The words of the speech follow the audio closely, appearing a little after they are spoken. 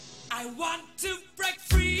I want to break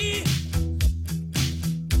free.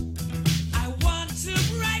 I want to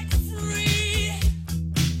break free.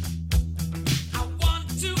 I want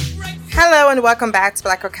to break free. Hello and welcome back to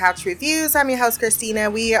Black Girl Couch Reviews. I'm your host, Christina.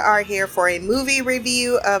 We are here for a movie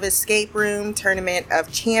review of Escape Room Tournament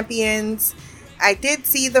of Champions. I did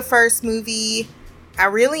see the first movie. I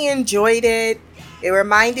really enjoyed it. It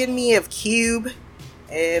reminded me of Cube.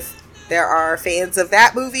 If there are fans of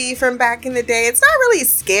that movie from back in the day, it's not really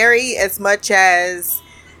scary as much as,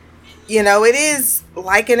 it is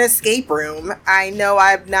like an escape room. I know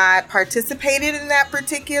I've not participated in that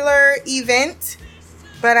particular event,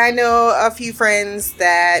 but I know a few friends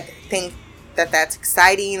that think that that's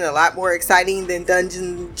exciting, a lot more exciting than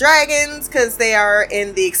Dungeons and Dragons, because they are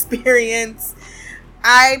in the experience.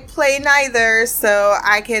 I play neither, so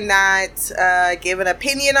I cannot give an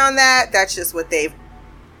opinion on that. That's just what they've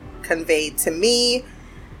conveyed to me.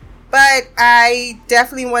 But I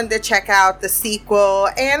definitely wanted to check out the sequel,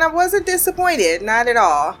 and I wasn't disappointed, not at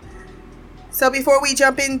all. So before we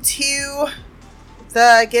jump into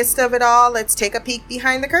the gist of it all, let's take a peek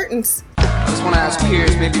behind the curtains. I just want to ask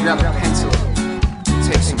Piers, maybe grab a pencil,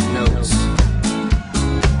 take some notes.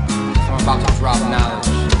 I'm about to drop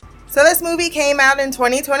knowledge. So this movie came out in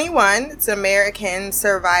 2021. It's an American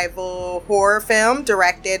survival horror film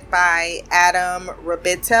directed by Adam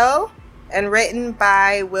Robitel and written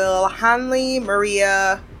by Will Hanley,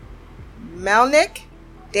 Maria Melnick,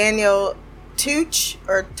 Daniel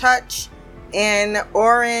Touch, and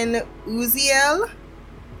Oren Uziel.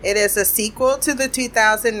 It is a sequel to the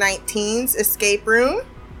 2019's Escape Room.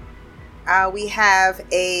 We have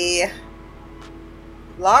a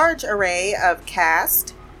large array of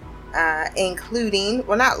cast, including,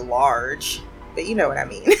 well, not large, but you know what I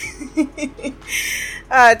mean.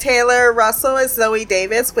 Taylor Russell is Zoe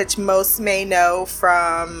Davis, which most may know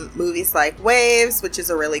from movies like Waves, which is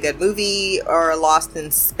a really good movie, or Lost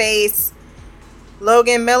in Space.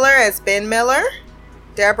 Logan Miller as Ben Miller.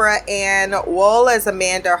 Deborah Ann Wool as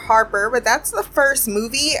Amanda Harper, but that's the first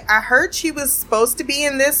movie. I heard she was supposed to be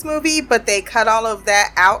in this movie, but they cut all of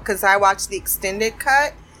that out because I watched the extended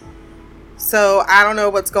cut. So I don't know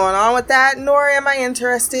what's going on with that, nor am I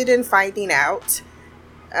interested in finding out.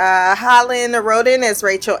 Holland Roden as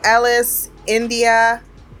Rachel Ellis, India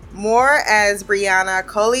Moore as Brianna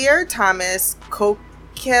Collier, Thomas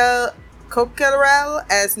Coquerel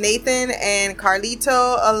as Nathan, and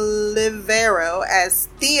Carlito Olivero as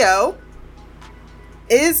Theo.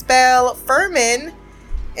 Isabel Furman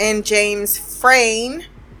and James Frayne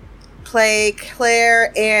play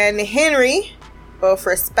Claire and Henry, both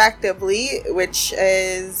respectively, which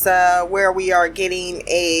is where we are getting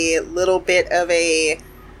a little bit of a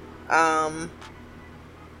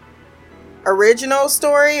original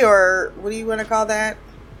story, or what do you want to call that?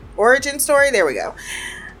 Origin story? There we go.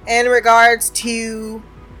 In regards to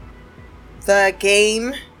the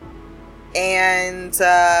game and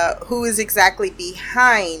who is exactly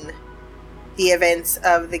behind the events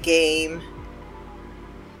of the game.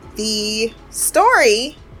 The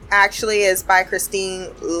story actually is by Christine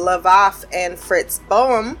Lavoff and Fritz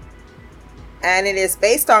Boehm, and it is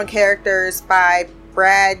based on characters by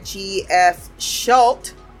Brad G. F.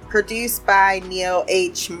 Schultz, produced by Neil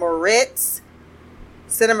H. Moritz,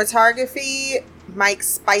 cinematography Mike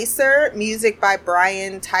Spicer, music by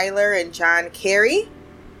Brian Tyler and John Carey,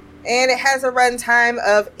 and it has a runtime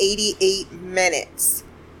of 88 minutes.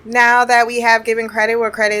 Now that we have given credit where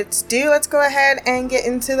credit's due, let's go ahead and get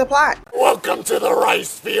into the plot. Welcome to the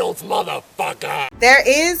rice fields, motherfucker! There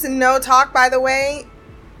is no talk, by the way,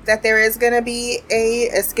 that there is going to be a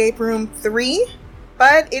Escape Room 3,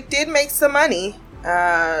 but it did make some money.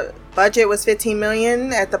 Budget was $15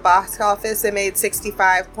 million. At the box office, it made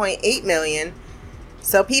 $65.8 million.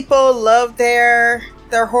 So people love their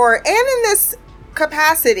horror, and in this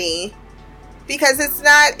capacity, because it's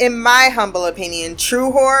not, in my humble opinion,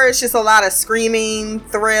 true horror. It's just a lot of screaming,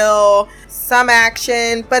 thrill, some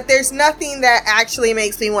action, but there's nothing that actually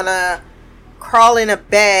makes me want to crawl in a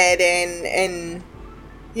bed and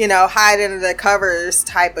hide under the covers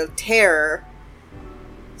type of terror.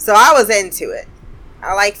 So I was into it.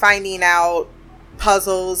 I like finding out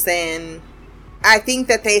puzzles, and I think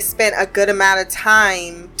that they spent a good amount of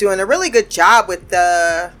time doing a really good job with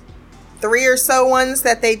the 3 or so ones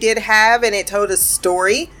that they did have, and it told a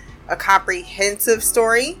story, a comprehensive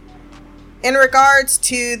story. In regards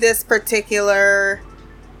to this particular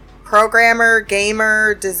programmer,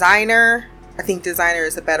 gamer, designer, I think designer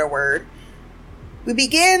is a better word. We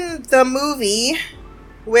begin the movie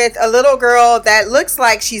with a little girl that looks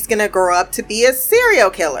like she's gonna grow up to be a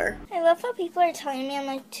serial killer. I love how people are telling me I'm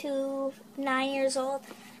like 9 years old.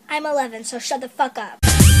 I'm 11, so shut the fuck up.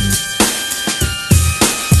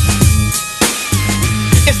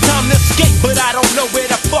 escape, but I don't know where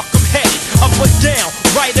the fuck I'm headed. Up or down,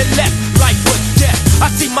 right or left, life or death. I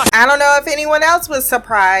see my. I don't know if anyone else was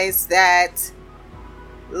surprised that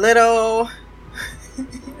little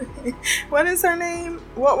what is her name?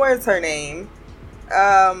 What was her name?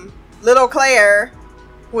 Little Claire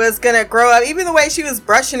was gonna grow up. Even the way she was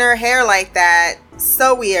brushing her hair like that,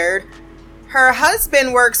 so weird. Her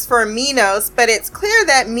husband works for Minos, but it's clear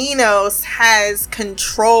that Minos has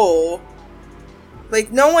control.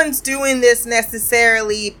 Like, no one's doing this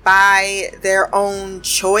necessarily by their own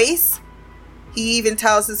choice. He even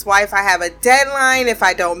tells his wife, I have a deadline. If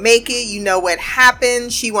I don't make it, you know what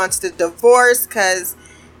happens. She wants to divorce because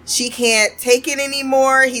she can't take it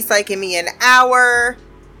anymore. He's like, give me an hour.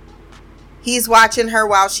 He's watching her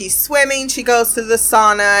while she's swimming. She goes to the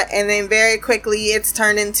sauna, and then very quickly it's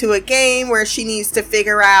turned into a game where she needs to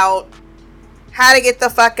figure out how to get the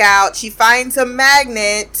fuck out. She finds a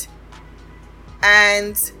magnet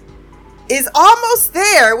and is almost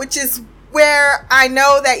there, which is where I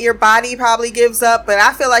know that your body probably gives up, but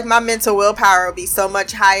I feel like my mental willpower would be so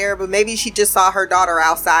much higher. But maybe she just saw her daughter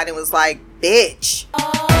outside and was like, bitch.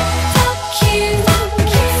 Fuck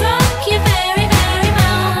you very, very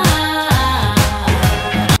much.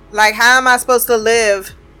 Like, how am I supposed to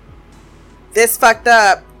live this fucked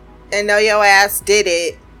up and know your ass did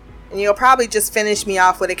it? And you'll probably just finish me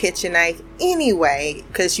off with a kitchen knife anyway,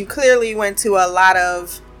 because you clearly went to a lot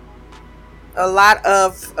of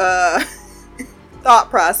thought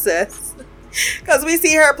process. Because we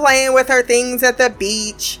see her playing with her things at the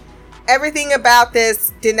beach. Everything about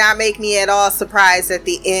this did not make me at all surprised at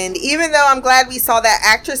the end, even though I'm glad we saw that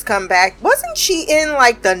actress come back. Wasn't she in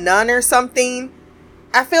like The Nun or something?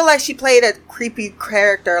 I feel like she played a creepy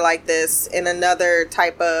character like this in another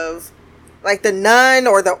type of, like The Nun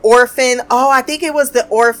or The Orphan. Oh, I think it was The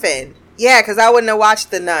Orphan. Yeah, because I wouldn't have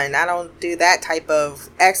watched The Nun. I don't do that type of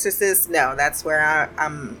exorcist. No, that's where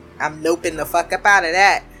I'm noping the fuck up out of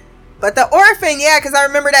that. But The Orphan, yeah, because I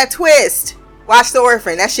remember that twist. Watch The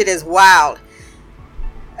Orphan. That shit is wild.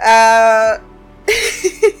 I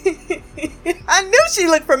knew she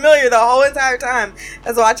looked familiar the whole entire time I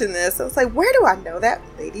was watching this. I was like, where do I know that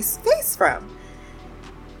lady's face from?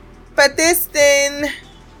 But this then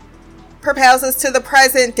propels us to the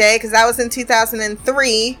present day, because that was in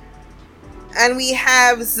 2003. And we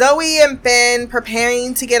have Zoe and Ben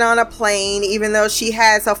preparing to get on a plane, even though she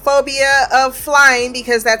has a phobia of flying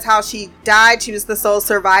because that's how she died. She was the sole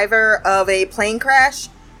survivor of a plane crash.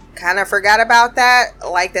 Kind of forgot about that.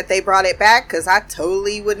 Like that they brought it back, because I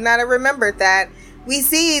totally would not have remembered that. We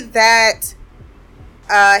see that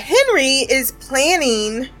Henry is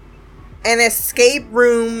planning an escape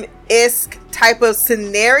room-esque type of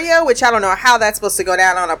scenario, which I don't know how that's supposed to go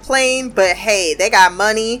down on a plane, but hey, they got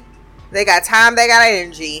money. They got time, they got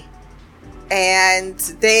energy. And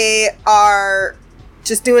they are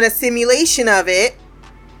just doing a simulation of it,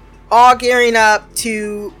 all gearing up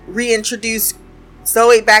to reintroduce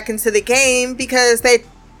Zoe back into the game because they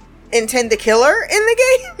intend to kill her in the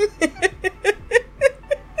game.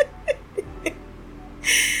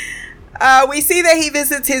 We see that he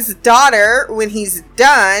visits his daughter when he's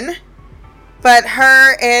done, but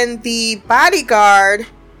her and the bodyguard,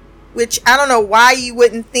 which I don't know why you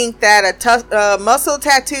wouldn't think that a muscle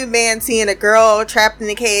tattooed man seeing a girl trapped in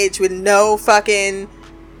a cage with no fucking,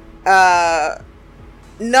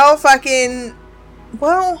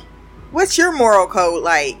 well, what's your moral code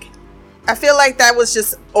like? I feel like that was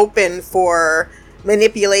just open for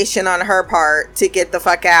manipulation on her part to get the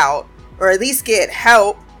fuck out, or at least get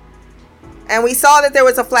help. And we saw that there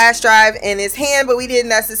was a flash drive in his hand, but we didn't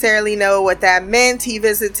necessarily know what that meant. He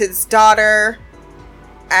visits his daughter,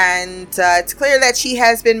 and it's clear that she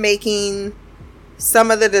has been making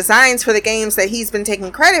some of the designs for the games that he's been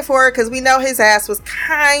taking credit for, because we know his ass was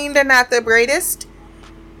kind of not the greatest.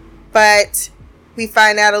 But we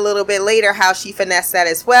find out a little bit later how she finessed that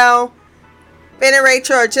as well. Ben and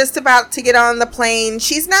Rachel are just about to get on the plane.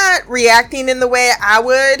 She's not reacting in the way I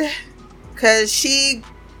would, because she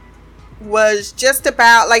was just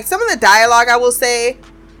about, like, some of the dialogue, I will say,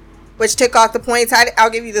 which took off the points.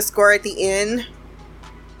 I'll give you the score at the end.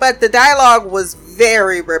 But the dialogue was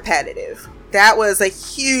very repetitive. That was a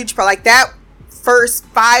huge part. Like, that first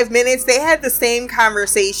 5 minutes, they had the same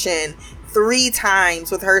conversation 3 times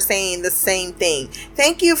with her saying the same thing.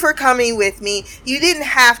 Thank you for coming with me. You didn't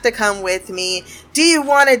have to come with me. Do you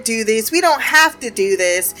want to do this? We don't have to do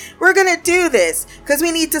this. We're going to do this because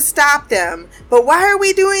we need to stop them. But why are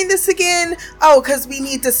we doing this again? Oh, because we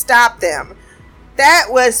need to stop them. That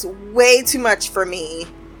was way too much for me.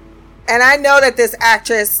 And I know that this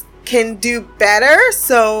actress can do better,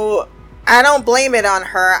 so I don't blame it on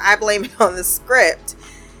her. I blame it on the script.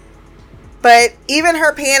 But even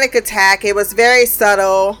her panic attack, it was very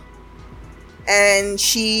subtle. And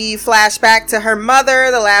she flashed back to her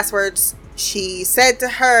mother, the last words she said to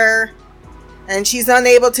her. And she's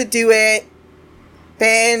unable to do it.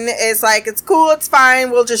 Ben is like, it's cool, it's fine.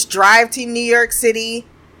 We'll just drive to New York City.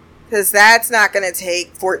 Because that's not going to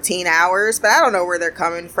take 14 hours. But I don't know where they're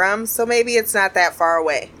coming from. So maybe it's not that far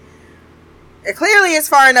away. It clearly is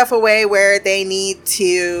far enough away where they need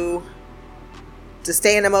to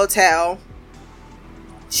stay in a motel.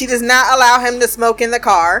 She does not allow him to smoke in the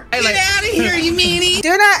car. Get out of here, you meanie! Do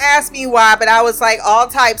not ask me why, but I was like all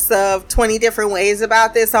types of 20 different ways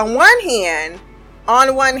about this. On one hand,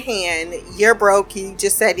 you're broke. You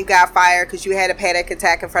just said you got fired because you had a panic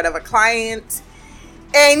attack in front of a client.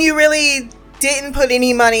 And you really didn't put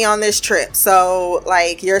any money on this trip. So,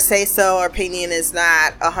 like, your say-so opinion is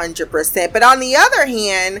not 100%. But on the other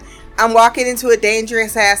hand, I'm walking into a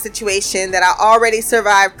dangerous-ass situation that I already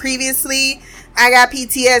survived previously. I got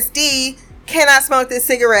PTSD, cannot smoke this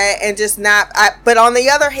cigarette and just not. But on the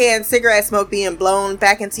other hand, cigarette smoke being blown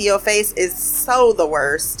back into your face is so the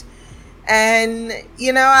worst. And,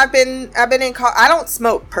 you know, I've been in car. I don't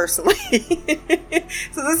smoke personally.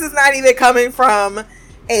 So this is not even coming from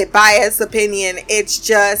a biased opinion. It's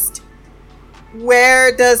just,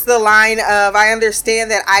 where does the line of, I understand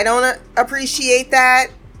that I don't appreciate that,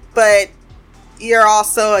 but you're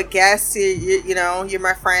also a guest, you know, you're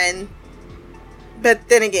my friend. But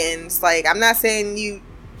then again, it's like, I'm not saying you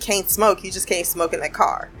can't smoke, you just can't smoke in the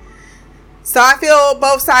car. So I feel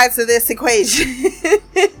both sides of this equation.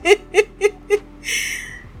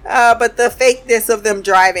 But the fakeness of them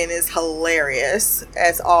driving is hilarious,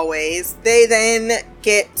 as always. They then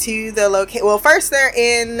get to the location. Well, first they're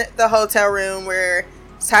in the hotel room where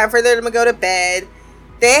it's time for them to go to bed.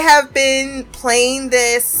 They have been playing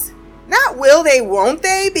this, not will they, won't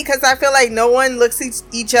they? Because I feel like no one looks at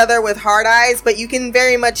each other with hard eyes, but you can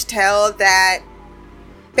very much tell that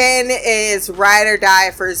Ben is ride or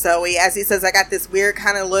die for Zoe. As he says, I got this weird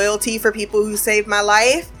kind of loyalty for people who saved my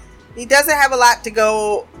life. He doesn't have a lot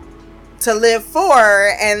to live for,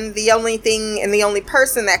 and the only thing and the only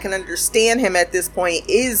person that can understand him at this point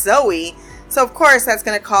is Zoe. So of course that's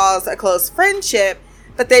going to cause a close friendship,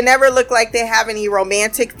 but they never look like they have any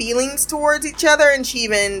romantic feelings towards each other, and she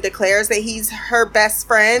even declares that he's her best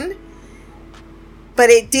friend. But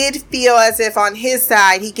it did feel as if on his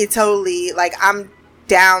side he could totally, like, I'm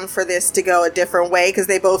down for this to go a different way, because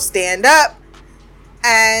they both stand up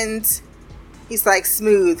and he's like,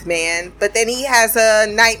 smooth, man. But then he has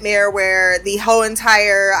a nightmare where the whole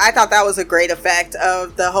entire, I thought that was a great effect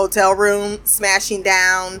of the hotel room smashing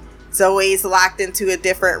down. Zoe's locked into a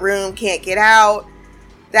different room, can't get out.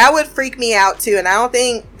 That would freak me out too. And I don't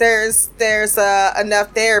think there's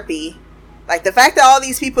enough therapy. Like, the fact that all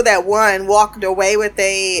these people that won walked away with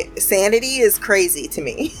a sanity is crazy to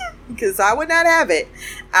me. Because I would not have it.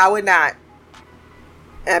 I would not.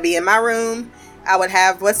 I'd be in my room. I would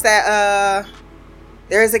have, what's that,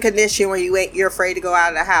 there is a condition where you're afraid to go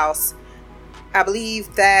out of the house. I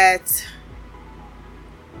believe that,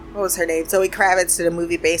 what was her name? Zoe Kravitz did a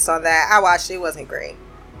movie based on that. I watched it. It wasn't great.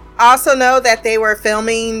 I also know that they were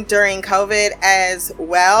filming during COVID as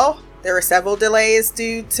well. There were several delays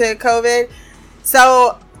due to COVID.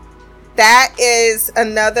 So that is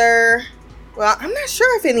another, well, I'm not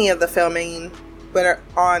sure if any of the filming went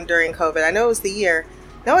on during COVID. I know it was the year.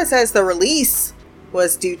 No, it says the release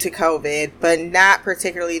was due to COVID, but not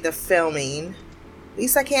particularly the filming. At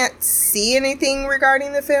least I can't see anything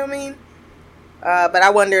regarding the filming. But I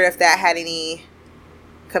wondered if that had any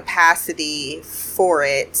capacity for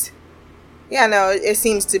it. Yeah, no, it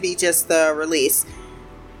seems to be just the release.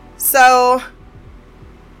 So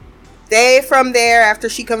they, from there, after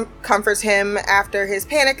she comforts him after his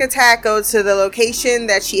panic attack, go to the location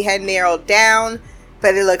that she had narrowed down.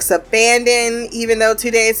 But it looks abandoned, even though 2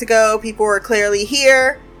 days ago people were clearly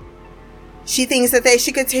here. She thinks that they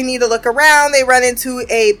should continue to look around. They run into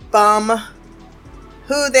a bum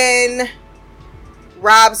who then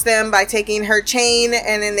robs them by taking her chain,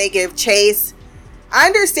 and then they give chase. I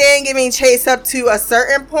understand giving chase up to a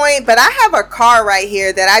certain point, but I have a car right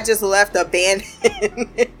here that I just left abandoned.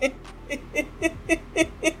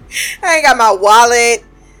 I ain't got my wallet.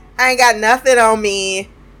 I ain't got nothing on me.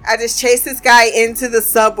 I just chased this guy into the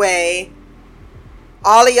subway.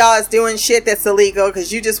 All of y'all is doing shit that's illegal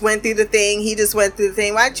because you just went through the thing. He just went through the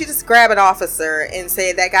thing. Why don't you just grab an officer and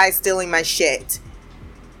say, that guy's stealing my shit?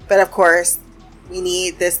 But of course, we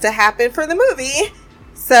need this to happen for the movie.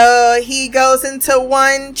 So he goes into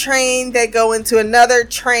one train. They go into another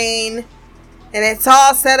train. And it's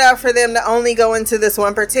all set up for them to only go into this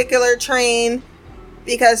one particular train,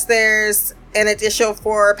 because there's an additional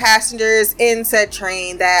 4 passengers in said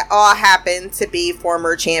train that all happened to be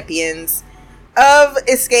former champions of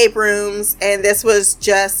escape rooms, and this was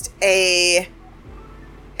just a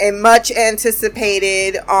much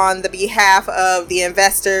anticipated on the behalf of the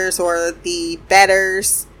investors or the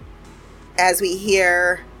bettors. As we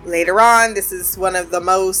hear later on, this is one of the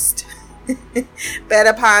most bet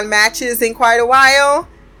upon matches in quite a while,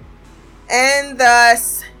 and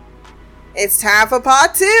thus it's time for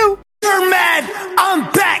part 2. You're mad,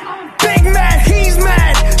 I'm back. Big mad, he's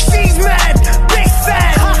mad, she's mad, big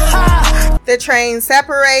sad. Ha ha. The train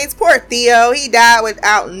separates. Poor Theo, he died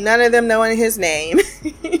without none of them knowing his name.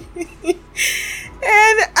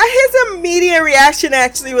 And his immediate reaction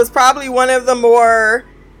actually was probably one of the more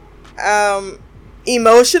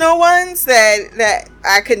emotional ones that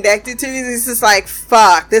I connected to. He's just like,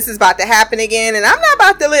 fuck, this is about to happen again, and I'm not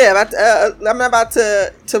about to live. I'm not about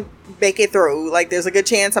to make it through. Like, there's a good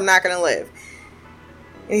chance I'm not gonna live.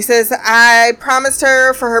 And he says, I promised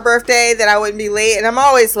her for her birthday that I wouldn't be late, and I'm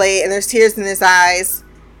always late. And there's tears in his eyes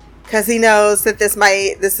because he knows that this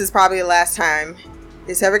is probably the last time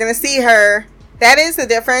he's ever gonna see her. That is the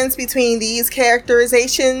difference between these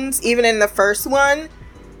characterizations, even in the first one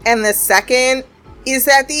and the second, is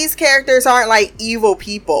that these characters aren't like evil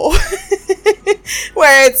people.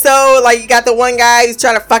 Where it's so like, you got the one guy who's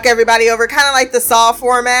trying to fuck everybody over, kind of like the Saw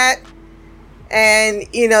format. And,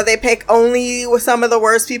 you know, they pick only some of the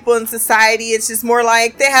worst people in society. It's just more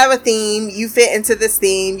like they have a theme. You fit into this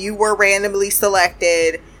theme. You were randomly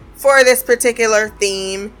selected for this particular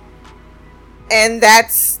theme. And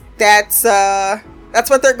that's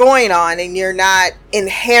what they're going on. And you're not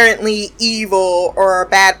inherently evil or a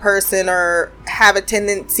bad person or have a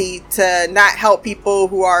tendency to not help people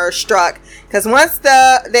who are struck. Because once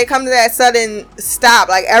they come to that sudden stop,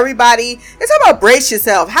 like everybody, it's all about brace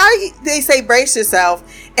yourself. How they say brace yourself,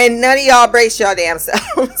 and none of y'all brace y'all damn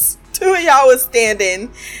selves. 2 of y'all was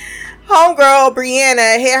standing. Homegirl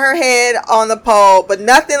Brianna hit her head on the pole, but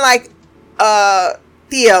nothing like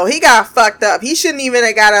Theo. He got fucked up. He shouldn't even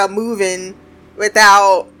have got up moving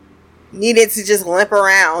without needing to just limp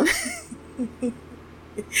around.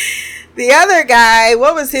 The other guy,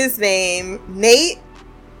 what was his name? Nate?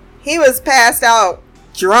 He was passed out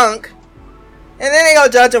drunk. And then they go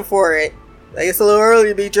judge him for it. Like, it's a little early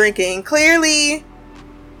to be drinking. Clearly,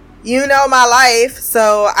 you know my life,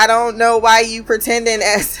 so I don't know why you pretending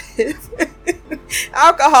as if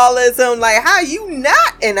alcoholism, like, how you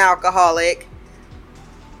not an alcoholic?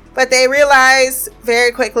 But they realize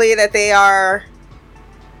very quickly that they are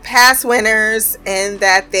past winners and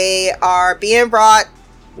that they are being brought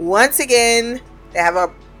once again. They have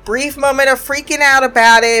a brief moment of freaking out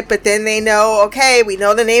about it, but then they know, okay, we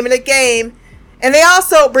know the name of the game. And they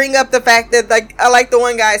also bring up the fact that, like, I like the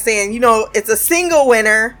one guy saying, you know, it's a single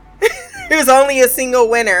winner. There's only a single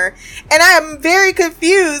winner. And I'm very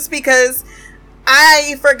confused because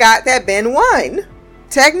I forgot that Ben won.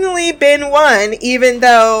 Technically, Ben won, even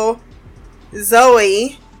though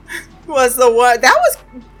Zoe was the one. That was,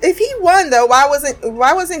 if he won though, why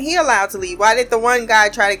wasn't he allowed to leave? Why did the one guy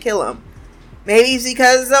try to kill him? Maybe it's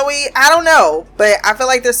because Zoe, I don't know. But I feel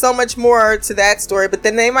like there's so much more to that story. But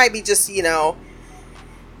then they might be just, you know,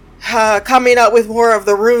 coming up with more of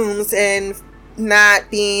the rooms and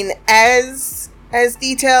not being as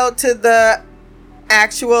detailed to the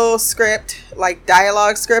actual script, like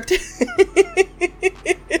dialogue script.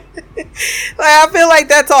 Like, I feel like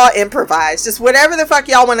that's all improvised. Just whatever the fuck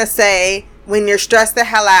y'all want to say when you're stressed the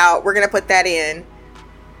hell out, we're going to put that in.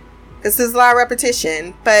 This is a lot of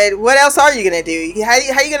repetition. But what else are you going to do? How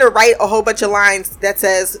you going to write a whole bunch of lines that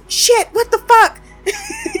says, shit, what the fuck?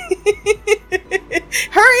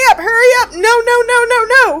 Hurry up. No.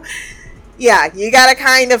 Yeah, you got to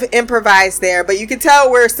kind of improvise there. But you can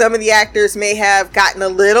tell where some of the actors may have gotten a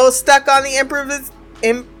little stuck on the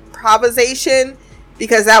improvisation.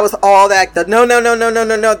 Because that was all that, the no,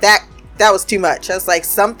 that was too much. I was like,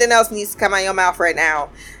 something else needs to come out of your mouth right now.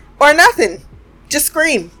 Or nothing. Just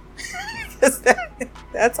scream.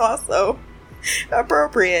 That's also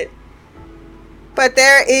appropriate. But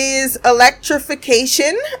there is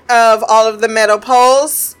electrification of all of the metal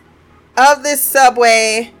poles of this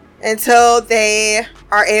subway until they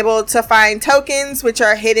are able to find tokens, which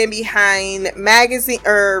are hidden behind magazine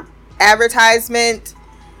or advertisement.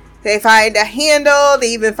 They find a handle. They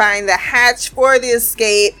even find the hatch for the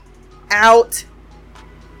escape out.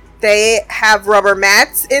 They have rubber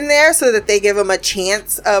mats in there so that they give them a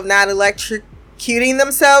chance of not electrocuting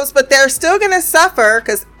themselves. But they're still going to suffer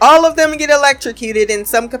because all of them get electrocuted in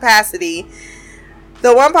some capacity.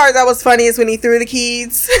 The one part that was funny is when he threw the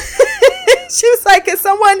keys. She was like, can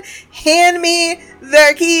someone hand me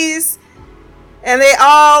their keys? And they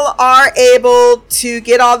all are able to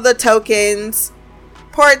get all the tokens.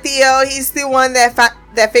 Poor Theo, he's the one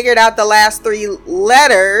that figured out the last 3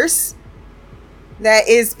 letters that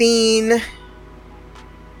is being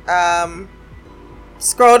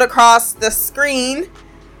scrolled across the screen.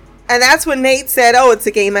 And that's when Nate said, oh, it's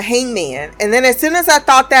a game of Hangman. And then as soon as I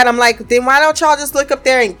thought that, I'm like, then why don't y'all just look up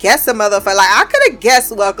there and guess a motherfucker? Like, I could have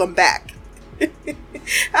guessed Welcome Back. I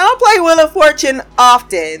don't play Wheel of Fortune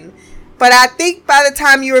often, but I think by the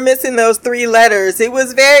time you were missing those 3 letters, it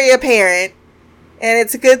was very apparent. And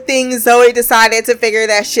it's a good thing Zoe decided to figure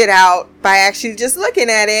that shit out by actually just looking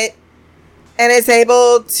at it. And is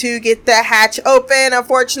able to get the hatch open.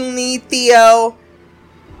 Unfortunately, Theo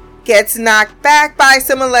gets knocked back by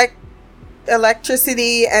some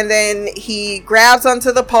electricity, and then he grabs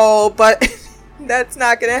onto the pole, but that's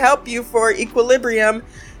not going to help you for equilibrium,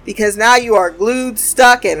 because now you are glued,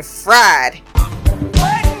 stuck, and fried.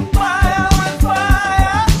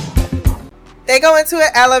 They go into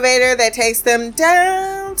an elevator that takes them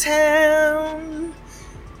downtown.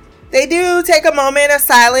 They do take a moment of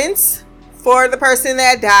silence for the person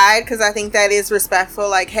that died, because I think that is respectful.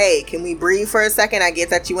 Like, hey, can we breathe for a second? I get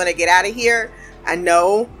that you want to get out of here. I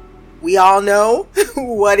know, we all know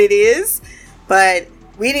what it is, but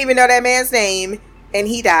we didn't even know that man's name, and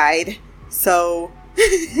he died. So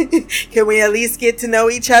can we at least get to know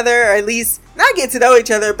each other, or at least not get to know each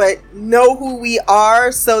other, but know who we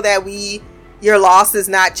are, so that your loss is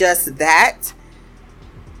not just that.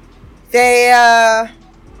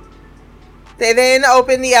 They then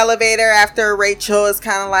open the elevator after Rachel is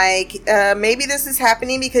kind of like, maybe this is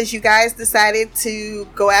happening because you guys decided to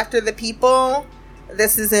go after the people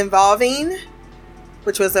this is involving,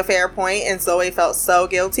 which was a fair point, and Zoe felt so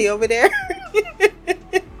guilty over there.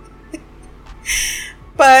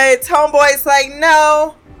 But Homeboy's like,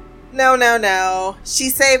 no. She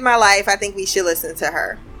saved my life. I think we should listen to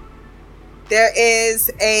her. There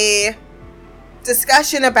is a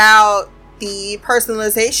discussion about the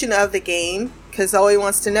personalization of the game, because Zoe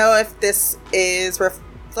wants to know if this is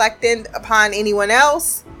reflected upon anyone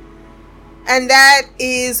else. And that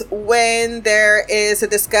is when there is a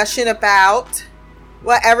discussion about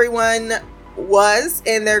what everyone was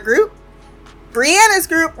in their group. Brianna's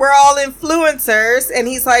group were all influencers, and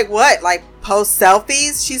he's like, what, like post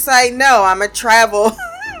selfies? She's like, no, I'm a travel.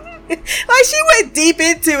 Like, she went deep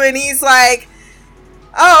into it, and he's like,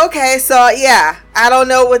 oh, okay, so yeah, I don't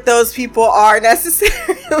know what those people are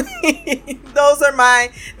necessarily.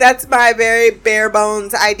 That's my very bare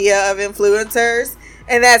bones idea of influencers.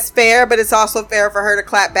 And that's fair, but it's also fair for her to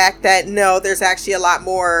clap back that no, there's actually a lot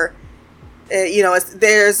more,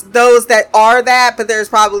 there's those that are that, but there's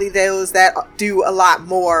probably those that do a lot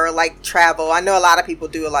more, like travel. I know a lot of people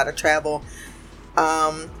do a lot of travel.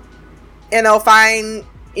 And they'll find,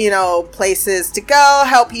 places to go,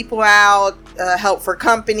 help people out, help for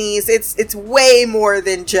companies. It's way more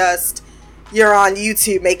than just you're on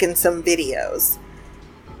YouTube making some videos.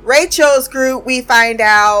 Rachel's group, we find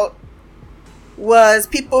out, was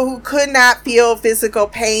people who could not feel physical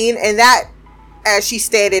pain, and that, as she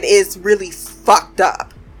stated, is really fucked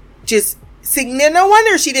up. Just no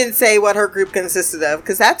wonder she didn't say what her group consisted of,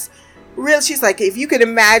 because that's real. She's like, if you could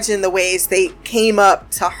imagine the ways they came up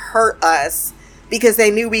to hurt us because they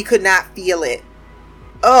knew we could not feel it.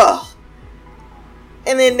 Ugh.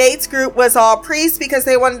 And then Nate's group was all priests because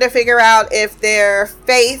they wanted to figure out if their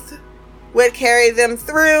faith would carry them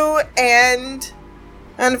through. And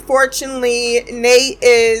unfortunately, Nate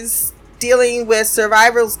is dealing with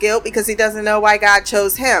survivor's guilt because he doesn't know why God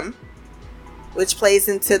chose him, which plays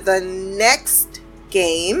into the next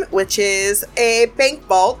game, which is a bank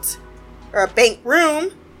vault or a bank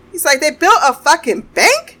room. He's like, they built a fucking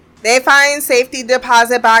bank? They find safety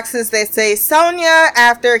deposit boxes that say Sonia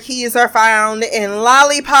after keys are found in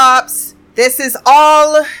lollipops. This is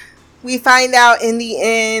all we find out in the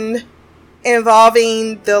end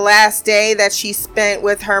involving the last day that she spent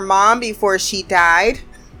with her mom before she died.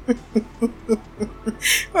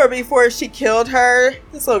 Or before she killed her.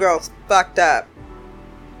 This little girl's fucked up.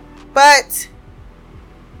 But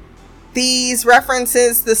these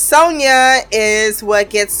references to Sonia is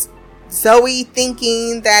what gets Zoe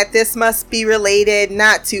thinking that this must be related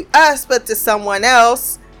not to us but to someone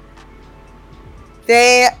else.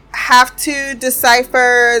 They have to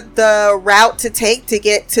decipher the route to take to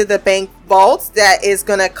get to the bank vault that is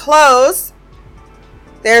going to close.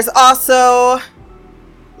 There's also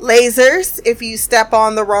lasers if you step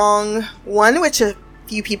on the wrong one, which a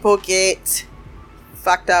few people get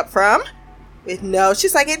fucked up from.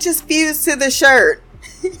 She's like, it just fused to the shirt.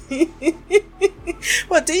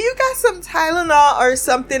 Well, do you got some Tylenol or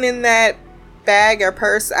something in that bag or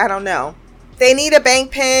purse? I don't know. They need a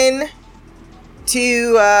bank pen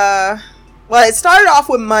to, well, it started off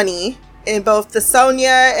with money in both the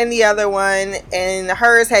Sonia and the other one, and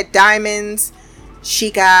hers had diamonds.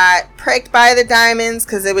 She got pricked by the diamonds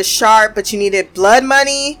because it was sharp, but you needed blood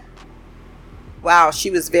money. Wow,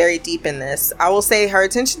 she was very deep in this. I will say her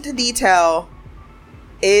attention to detail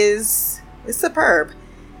is superb.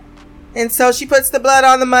 And so she puts the blood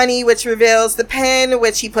on the money, which reveals the pen,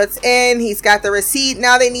 which he puts in. He's got the receipt.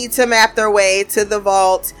 Now they need to map their way to the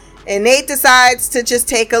vault. And Nate decides to just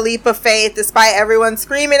take a leap of faith despite everyone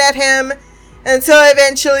screaming at him, until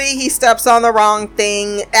eventually he steps on the wrong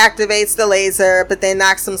thing, activates the laser, but then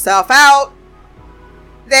knocks himself out.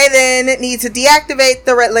 They then need to deactivate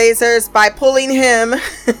the red lasers by pulling him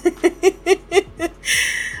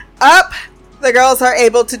up. The girls are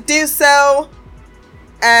able to do so.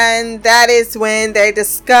 And that is when they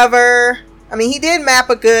discover, I mean, he did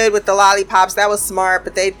map a good with the lollipops. That was smart.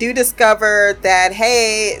 But they do discover that,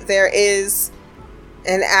 hey, there is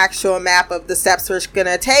an actual map of the steps we're going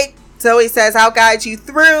to take. Zoe says, I'll guide you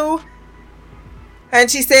through.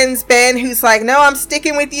 And she sends Ben, who's like, no, I'm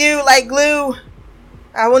sticking with you like glue.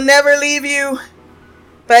 I will never leave you.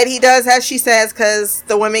 But he does as she says, because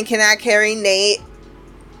the women cannot carry Nate.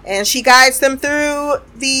 And she guides them through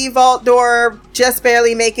the vault door, just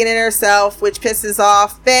barely making it herself, which pisses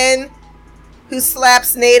off Ben, who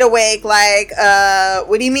slaps Nate awake like,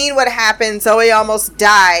 what do you mean what happened? Zoe almost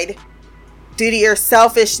died due to your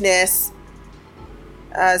selfishness.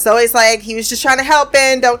 Zoe's like, he was just trying to help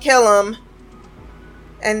Ben, don't kill him.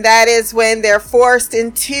 And that is when they're forced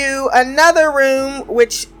into another room,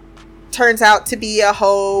 which turns out to be a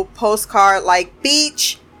whole postcard-like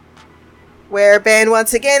beach, where Ben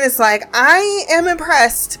once again is like, I am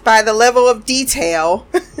impressed by the level of detail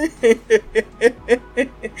that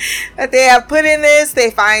they have put in this.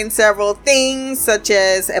 They find several things, such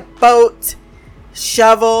as a boat,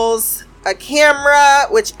 shovels, a camera,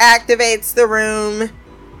 which activates the room.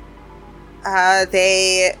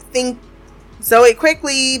 They think Zoe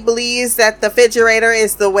quickly believes that the refrigerator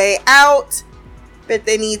is the way out, but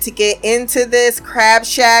they need to get into this crab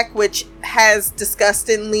shack, which has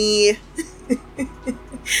disgustingly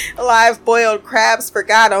live boiled crabs for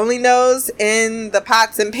God only knows in the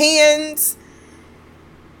pots and pans.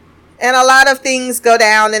 And a lot of things go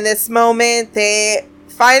down in this moment. They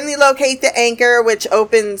finally locate the anchor, which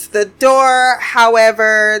opens the door.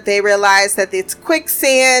 However, they realize that it's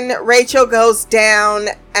quicksand. Rachel goes down,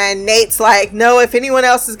 and Nate's like, no, if anyone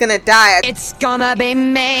else is gonna die, It's gonna be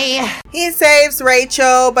me. he saves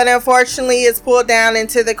Rachel, but unfortunately is pulled down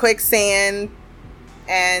into the quicksand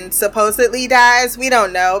and supposedly dies. We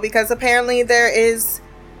don't know, because apparently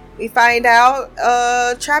we find out,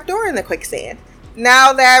 a trapdoor in the quicksand.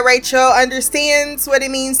 Now that Rachel understands what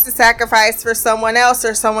it means to sacrifice for someone else,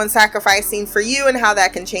 or someone sacrificing for you, and how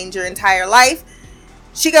that can change your entire life,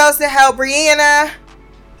 she goes to help Brianna,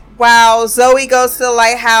 while Zoe goes to the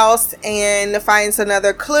lighthouse and finds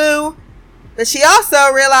another clue. But she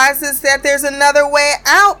also realizes that there's another way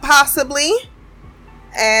out, possibly,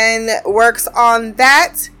 and works on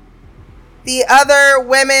that. The other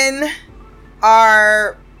women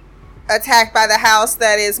are attacked by the house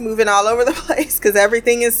that is moving all over the place, because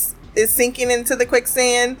everything is sinking into the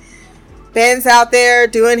quicksand. Ben's out there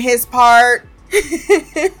doing his part,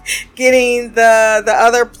 getting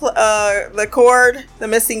the cord, the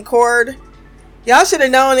missing cord. Y'all should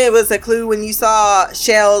have known it was a clue when you saw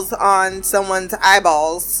shells on someone's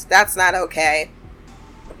eyeballs. That's not okay.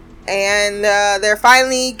 And they're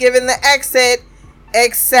finally given the exit,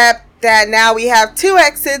 except that now we have two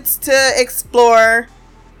exits to explore.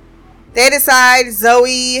 They decide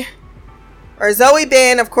Zoe,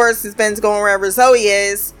 Ben, of course, because Ben's going wherever Zoe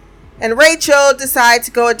is, and Rachel decide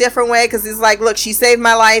to go a different way, because it's like, look, she saved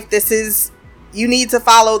my life. You need to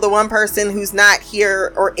follow the one person who's not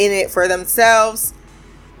here or in it for themselves.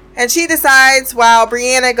 And she decides, while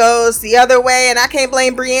Brianna goes the other way, and I can't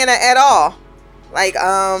blame Brianna at all. Like,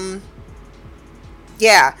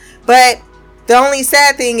 yeah. But the only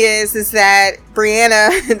sad thing is that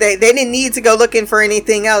Brianna, they didn't need to go looking for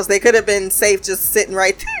anything else. They could have been safe just sitting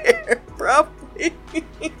right there, probably.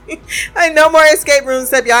 Like, no more escape rooms,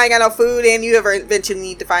 except y'all ain't got no food, and you eventually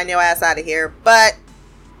need to find your ass out of here. But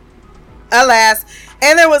alas.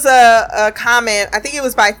 And there was a comment, I think it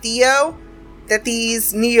was by Theo, that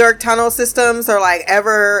these New York tunnel systems are like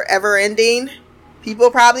ever ending.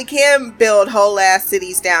 People probably can build whole ass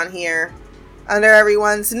cities down here under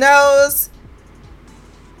everyone's nose.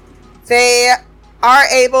 They are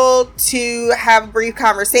able to have a brief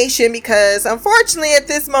conversation because unfortunately at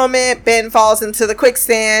this moment Ben falls into the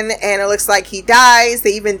quicksand and it looks like he dies.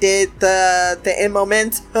 They even did the in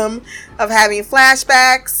momentum of having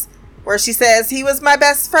flashbacks where she says, he was my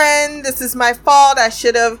best friend, this is my fault,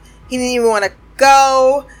 he didn't even want to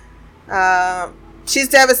go. She's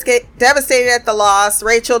devastated at the loss.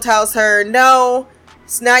 Rachel tells her, no,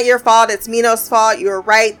 it's not your fault, it's Minos' fault, you're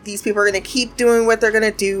right, these people are going to keep doing what they're going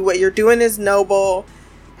to do, what you're doing is noble,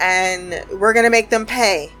 and we're going to make them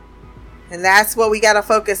pay. And that's what we got to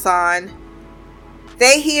focus on.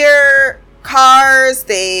 They hear cars,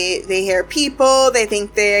 they hear people, they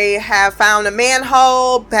think they have found a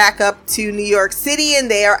manhole back up to New York City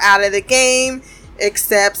and they are out of the game,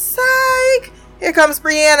 except psych, here comes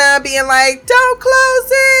Brianna being like, don't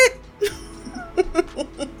close it.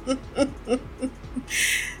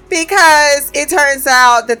 Because it turns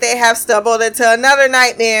out that they have stumbled into another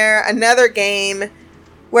nightmare, another game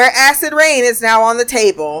where acid rain is now on the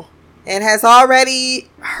table and has already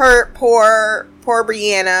hurt poor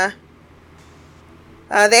Brianna.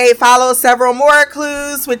 They follow several more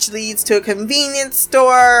clues, which leads to a convenience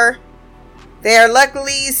store. They are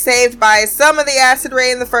luckily saved by some of the acid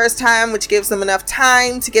rain the first time, which gives them enough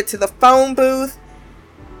time to get to the phone booth.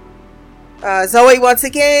 Zoe, once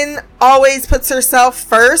again, always puts herself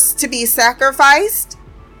first to be sacrificed.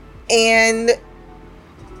 And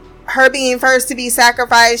her being first to be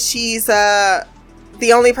sacrificed, she's the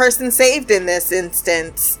only person saved in this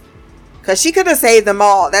instance. Because she could have saved them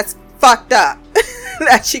all. That's fucked up.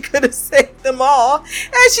 That she could have saved them all.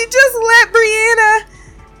 And she just let Brianna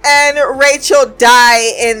and Rachel die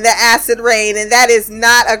in the acid rain, and that is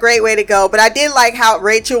not a great way to go. But I did like how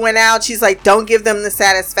Rachel went out. She's like, don't give them the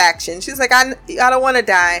satisfaction. She's like, I don't want to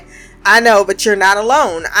die. I know, but you're not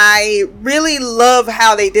alone. I really love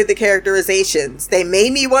how they did the characterizations. They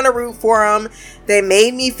made me want to root for them. They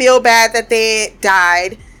made me feel bad that they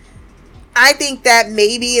died. I think that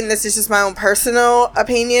maybe, and this is just my own personal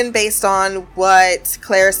opinion based on what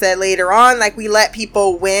Claire said later on, like, we let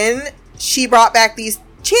people win. She brought back these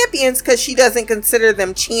champions because she doesn't consider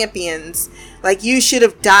them champions. Like, you should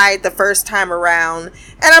have died the first time around,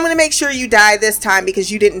 and I'm going to make sure you die this time because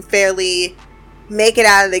you didn't fairly make it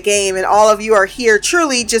out of the game, and all of you are here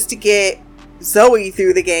truly just to get Zoe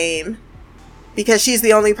through the game because she's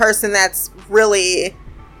the only person that's really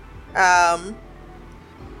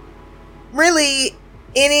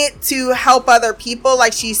in it to help other people.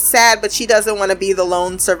 Like, she's sad, but she doesn't want to be the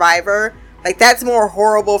lone survivor. Like, that's more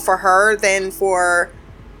horrible for her than for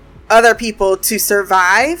other people to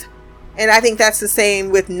survive. And I think that's the same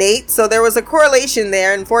with Nate. So there was a correlation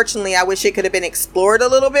there. Unfortunately, I wish it could have been explored a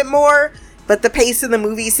little bit more, but the pace of the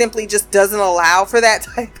movie simply just doesn't allow for that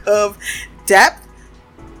type of depth.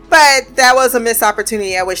 But that was a missed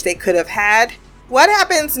opportunity I wish they could have had. What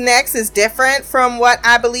happens next is different from what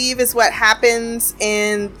I believe is what happens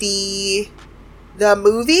in the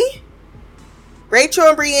movie. Rachel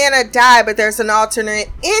and Brianna die, but there's an alternate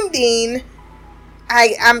ending.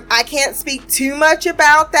 I can't speak too much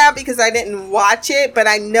about that because I didn't watch it, but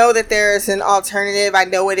I know that there is an alternative. I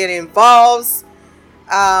know what it involves.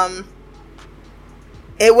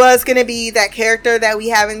 It was going to be that character that we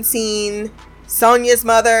haven't seen. Sonia's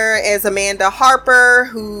mother is Amanda Harper,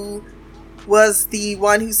 who was the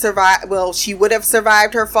one who survived. Well, she would have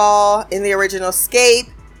survived her fall in the original Escape,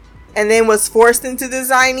 and then was forced into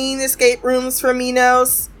designing escape rooms for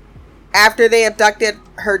Minos after they abducted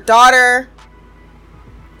her daughter.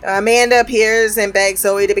 Amanda appears and begs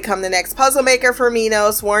Zoe to become the next puzzle maker for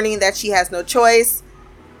Minos, warning that she has no choice.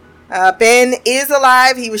 Ben is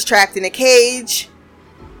alive. He was trapped in a cage.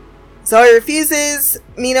 Zoe refuses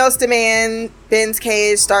Minos' demand. Ben's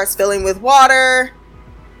cage starts filling with water.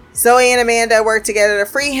 Zoe and Amanda work together to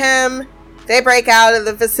free him. They break out of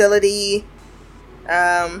the facility.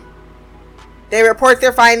 They report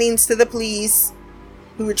their findings to the police,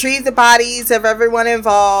 who retrieve the bodies of everyone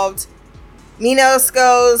involved. Minos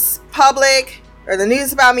goes public, or the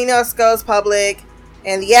news about Minos goes public,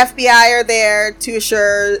 and the FBI are there to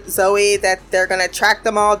assure Zoe that they're going to track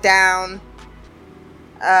them all down.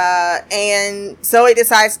 And Zoe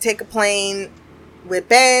decides to take a plane with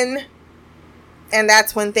Ben, and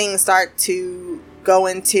that's when things start to go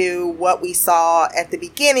into what we saw at the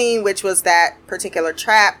beginning, which was that particular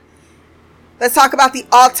trap. Let's talk about the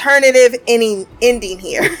alternative ending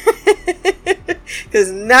here.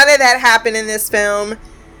 Because none of that happened in this film.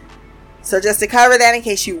 So just to cover that in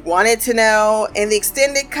case you wanted to know. In the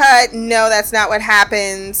extended cut, no, that's not what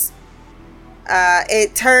happens.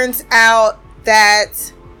 It turns out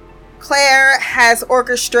that Claire has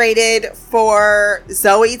orchestrated for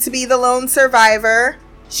Zoe to be the lone survivor.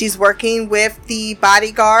 She's working with the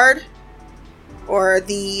bodyguard or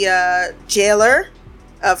the jailer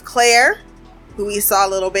of Claire, who we saw a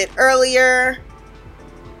little bit earlier.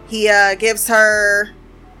 He gives her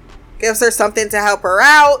something to help her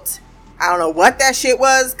out. I don't know what that shit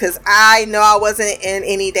was, because I know I wasn't in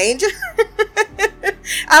any danger.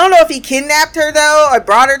 I don't know if he kidnapped her, though, or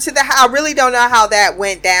brought her to the house. I really don't know how that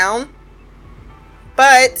went down.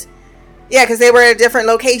 But, yeah, because they were at a different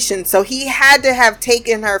location. So he had to have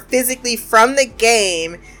taken her physically from the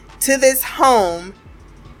game to this home.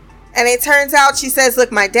 And it turns out, she says,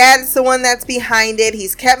 look, my dad is the one that's behind it.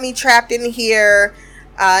 He's kept me trapped in here.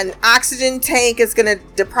 An oxygen tank is going to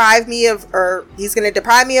deprive me of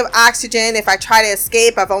oxygen if I try to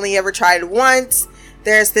escape. I've only ever tried it once.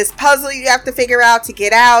 There's this puzzle you have to figure out to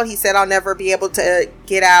get out. He said I'll never be able to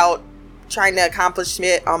get out trying to accomplish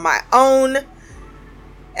it on my own.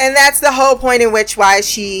 And that's the whole point in which why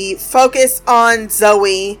she focused on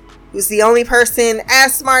Zoe, who's the only person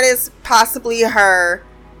as smart as possibly her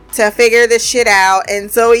to figure this shit out.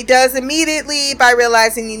 And Zoe does immediately by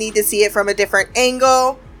realizing you need to see it from a different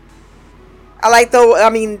angle. I like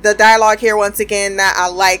the dialogue here once again,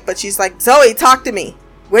 but she's like, Zoe, talk to me.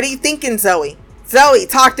 What are you thinking, Zoe? Zoe,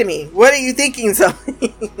 talk to me. What are you thinking, Zoe?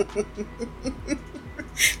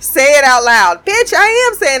 Say it out loud. Bitch,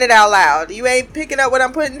 I am saying it out loud. You ain't picking up what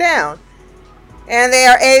I'm putting down. And they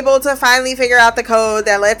are able to finally figure out the code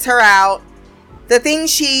that lets her out. The thing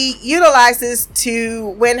she utilizes to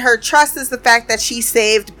win her trust is the fact that she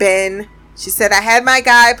saved Ben. She said, I had my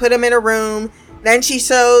guy put him in a room. Then she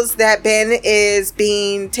shows that Ben is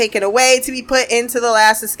being taken away to be put into the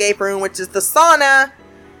last escape room, which is the sauna,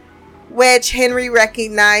 which Henry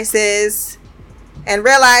recognizes and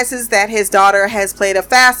realizes that his daughter has played a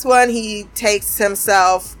fast one. He drives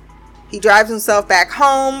himself back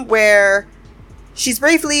home, where she's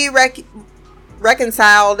briefly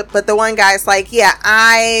reconciled, but the one guy's like, yeah,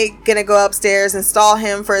 I gonna go upstairs and stall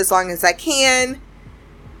him for as long as I can.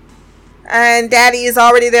 And Daddy is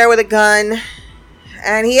already there with a gun,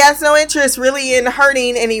 and he has no interest really in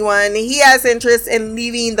hurting anyone. He has interest in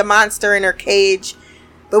leaving the monster in her cage,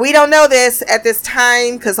 but we don't know this at this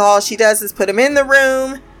time, because all she does is put him in the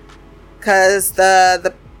room, because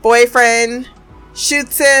the boyfriend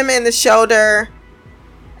shoots him in the shoulder,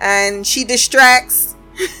 and she distracts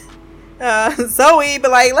Zoe,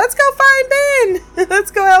 but like, let's go find Ben.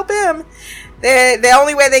 Let's go help him. The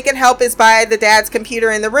only way they can help is by the dad's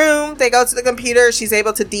computer in the room. They go to the computer. She's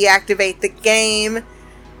able to deactivate the game.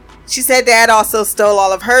 She said Dad also stole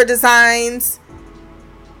all of her designs.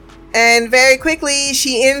 And very quickly,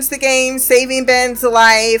 she ends the game, saving Ben's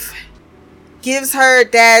life. Gives her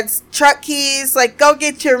Dad's truck keys. Like, go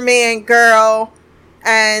get your man, girl.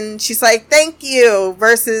 And she's like, thank you.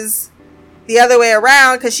 Versus the other way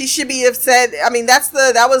around, because she should be upset. I mean, that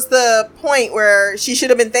was the point where she should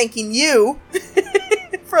have been thanking you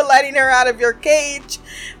for letting her out of your cage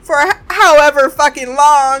for however fucking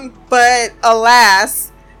long. But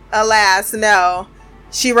alas, no.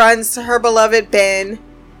 She runs to her beloved Ben.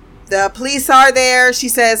 The police are there. She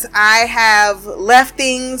says, I have left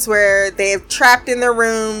things where they've trapped in their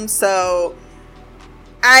room, so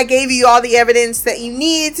I gave you all the evidence that you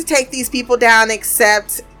need to take these people down,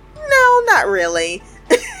 except no, not really.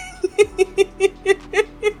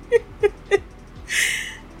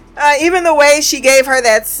 Even the way she gave her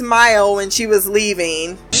that smile when she was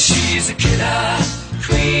leaving. She's a killer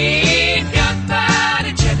queen, gunpowder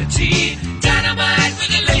integrity, dynamite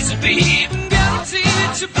with a laser beam,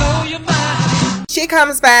 guaranteed to blow your mind. She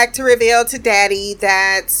comes back to reveal to Daddy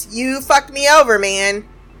that you fucked me over, man.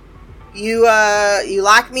 You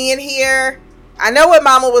locked me in here. I know what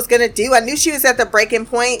Mama was gonna do. I knew she was at the breaking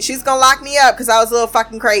point. She's gonna lock me up because I was a little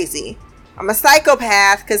fucking crazy. I'm a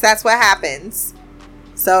psychopath because that's what happens.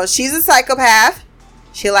 So she's a psychopath.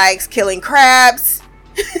 She likes killing crabs.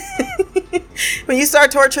 When you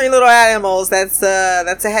start torturing little animals, that's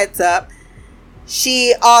a heads up.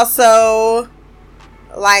 She also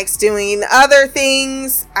likes doing other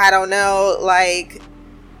things. I don't know, like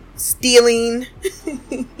stealing.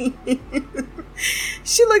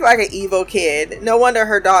 She looked like an evil kid. No wonder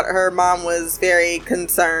her mom was very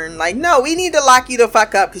concerned. Like, no, we need to lock you the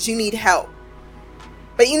fuck up because you need help.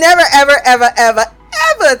 But you never, ever, ever, ever,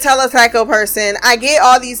 ever tell a psycho person. I get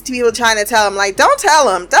all these people trying to tell them, like, don't tell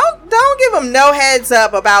them. Don't give them no heads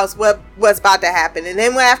up about what's about to happen. And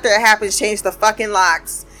then after it happens, change the fucking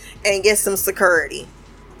locks and get some security.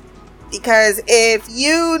 Because if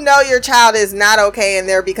you know your child is not okay and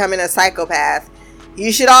they're becoming a psychopath,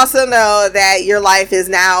 you should also know that your life is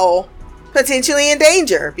now potentially in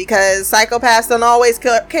danger, because psychopaths don't always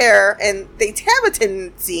care, and they have a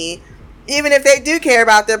tendency even if they do care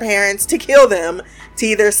about their parents, to kill them, to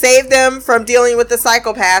either save them from dealing with the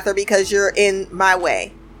psychopath or because you're in my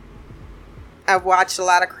way. I've watched a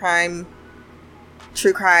lot of crime,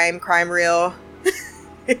 true crime, crime reel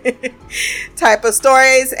type of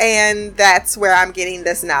stories, and that's where I'm getting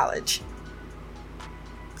this knowledge.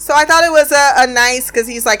 So I thought it was a nice, because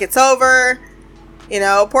he's like, it's over. You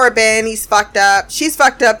know, poor Ben, he's fucked up. She's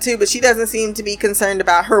fucked up too, but she doesn't seem to be concerned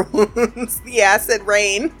about her wounds. The acid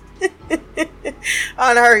rain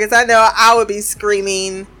on her, because I know I would be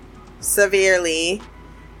screaming severely.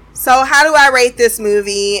 So how do I rate this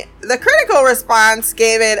movie? The critical response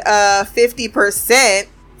gave it a 50%,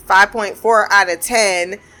 5.4 out of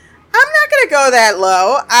 10. I'm not going to go that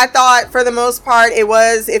low. I thought for the most part it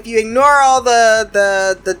was, if you ignore all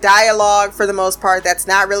the dialogue for the most part, that's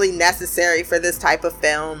not really necessary for this type of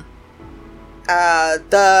film.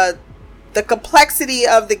 The complexity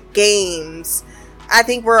of the games, I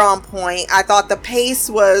think we're on point. I thought the pace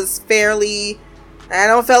was fairly, I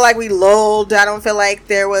don't feel like we lulled. I don't feel like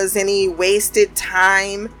there was any wasted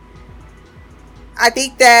time. I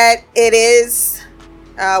think that it is,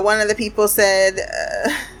 one of the people said,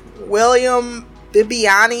 William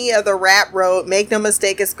Bibiani of the Rap wrote, make no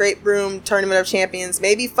mistake, Escape Room Tournament of Champions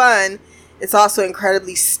may be fun. It's also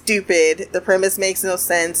incredibly stupid. The premise makes no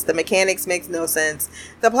sense. The mechanics makes no sense.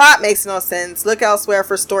 The plot makes no sense. Look elsewhere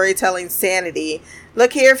for storytelling sanity.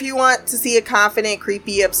 Look here if you want to see a confident,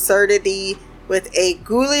 creepy absurdity with a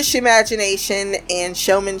ghoulish imagination and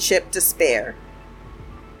showmanship to spare.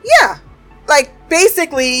 Yeah. Like,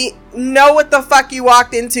 basically, know what the fuck you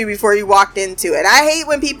walked into before you walked into it. I hate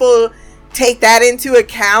when people take that into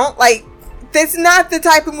account. Like, that's not the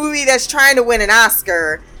type of movie that's trying to win an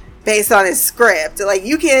Oscar based on his script. Like,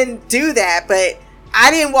 you can do that, but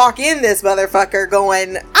I didn't walk in this motherfucker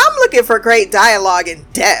going, I'm looking for great dialogue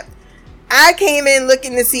and depth. I came in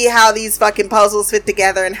looking to see how these fucking puzzles fit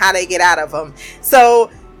together and how they get out of them.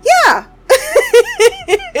 So, yeah.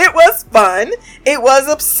 It was fun. It was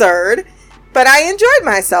absurd. But I enjoyed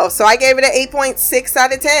myself, so I gave it an 8.6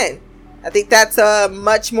 out of 10. I think that's a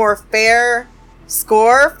much more fair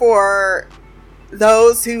score for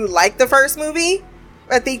those who like the first movie.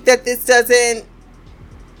 I think that this doesn't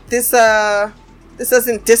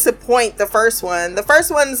disappoint the first one. The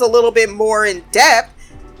first one's a little bit more in depth,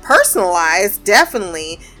 personalized,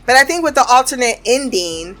 definitely. But I think with the alternate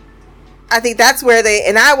ending, I think that's where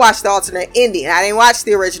and I watched the alternate ending. I didn't watch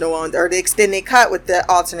the original one or the extended cut with the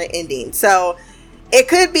alternate ending. So it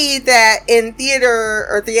could be that in theater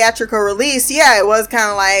or theatrical release, yeah, it was kind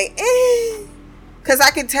of like, because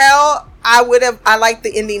I could tell I liked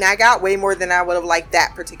the ending I got way more than I would have liked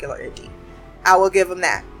that particular ending. I will give them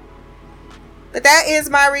that. But that is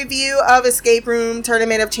my review of Escape Room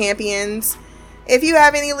Tournament of Champions. If you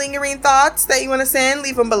have any lingering thoughts that you want to send,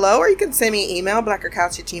 leave them below, or you can send me an email,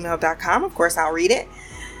 blackercouch@gmail.com. Of course, I'll read it.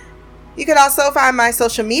 You can also find my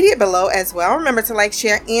social media below as well. Remember to like,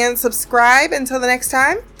 share, and subscribe. Until the next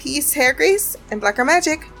time, peace, hair grease, and blacker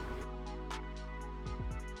magic.